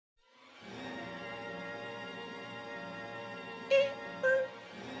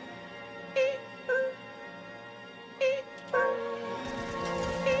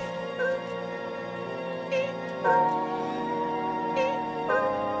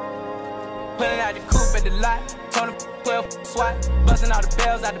Pulling out the coupe at the lot. Told him 12 swat. Busting all the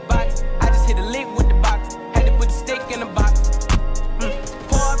bells out the box. I just hit a lick with the box. Had to put the stick in the box.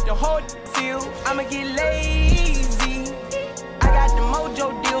 Pour up the whole field. I'ma get lazy. I got the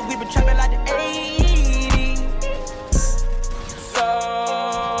mojo deals. We been trapping like the 80s. So,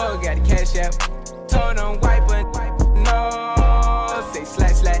 got the cash out. Told them wipe but no. Say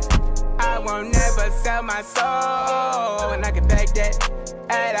slash slash. I won't never sell my soul. And I can back that.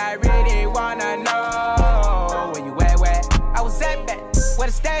 And I really wanna know where you at, where? I was at back, where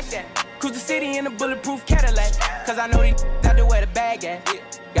the stash at? Cruise the city in a bulletproof Cadillac. Cause I know these out there where the bag at.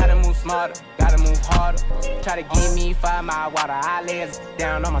 Gotta move smarter, gotta move harder. Try to give me 5 mile water. I lay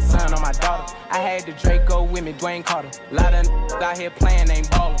down on my son, on my daughter. I had the Draco with me, Dwayne Carter. A lot of out here playing,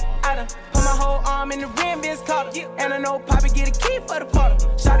 ain't ballin'. I done put my whole arm in the rim, Vince Carter. And I know Poppy get a key for the quarter.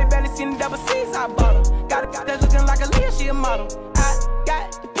 Shawty barely seen the double C's, I bought her. Got a that looking like a Leah, she a model. I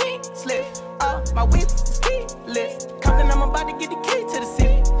got the pink slip, my whips is keyless. Compton, I'm about to get the key to the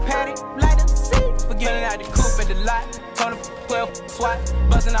city. Patty, light up the city. Forgetting out the coupe at the lot. Told him 12 swat.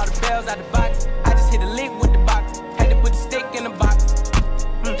 Busting all the bells out the box. I just hit a lick with the box. Had to put the stick in the box.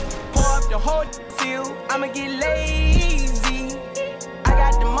 Pour up the whole field. I'ma get lazy. I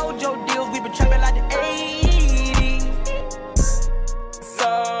got the mojo deals. We been trapping like the 80s.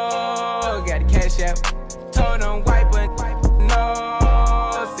 So, got the cash out. Told them wipe but no.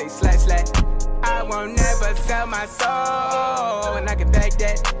 Say slash slash. I won't never sell my soul. And I can back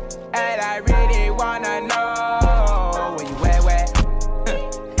that. And I really wanna know where you at, where?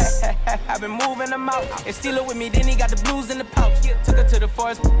 I've been moving them out. And steal it with me, then he got the blues in the pouch. Took her to the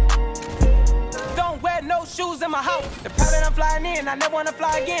forest. Don't wear no shoes in my house. The private I'm flying in, I never wanna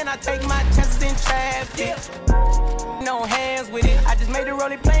fly again. I take my chances in traffic. No hands with it. I just made a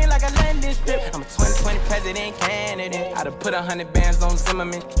rolling plane like a landing strip. I'm a 2020 president candidate. I done put 100 bands on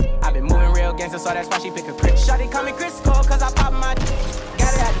Zimmerman. I've been moving real gangster, so that's why she pick a crit. Shawty call me Chris Cole, cause I pop my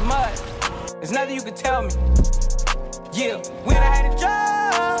got it out the mud. There's nothing you can tell me. Yeah, when I had a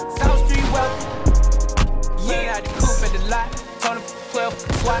job, South Street wealthy. Yeah, out the coupe at the lot. Told him 12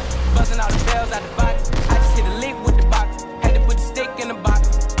 swat. Busting all the bells out the box. I just hit a lick with the box. Had to put the stick in the box.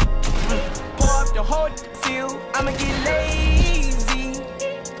 Pour up the whole field. I'ma get lazy.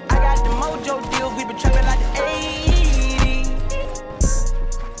 I got the mojo deals. We been trapping like the 80s.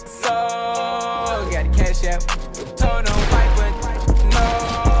 So, got the cash out. Told them wipe but no.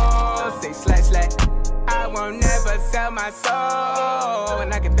 Say slash slash. I won't never sell my soul.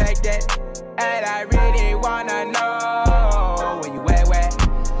 And I can back that. And I really wanna know